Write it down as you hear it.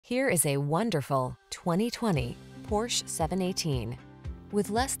Here is a wonderful 2020 Porsche 718. With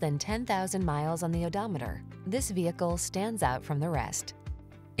less than 10,000 miles on the odometer, this vehicle stands out from the rest.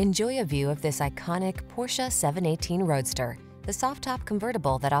 Enjoy a view of this iconic Porsche 718 Roadster, the soft-top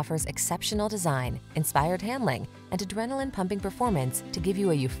convertible that offers exceptional design, inspired handling, and adrenaline-pumping performance to give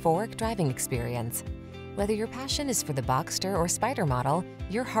you a euphoric driving experience. Whether your passion is for the Boxster or Spider model,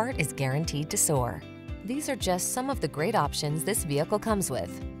 your heart is guaranteed to soar. These are just some of the great options this vehicle comes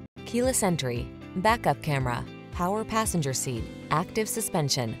with: keyless entry, backup camera, power passenger seat, active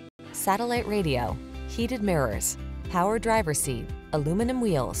suspension, satellite radio, heated mirrors, power driver seat, aluminum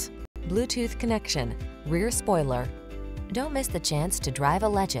wheels, Bluetooth connection, rear spoiler. Don't miss the chance to drive a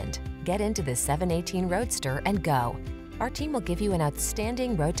legend. Get into this 718 Roadster and go. Our team will give you an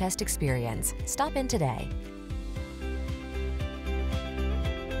outstanding road test experience. Stop in today.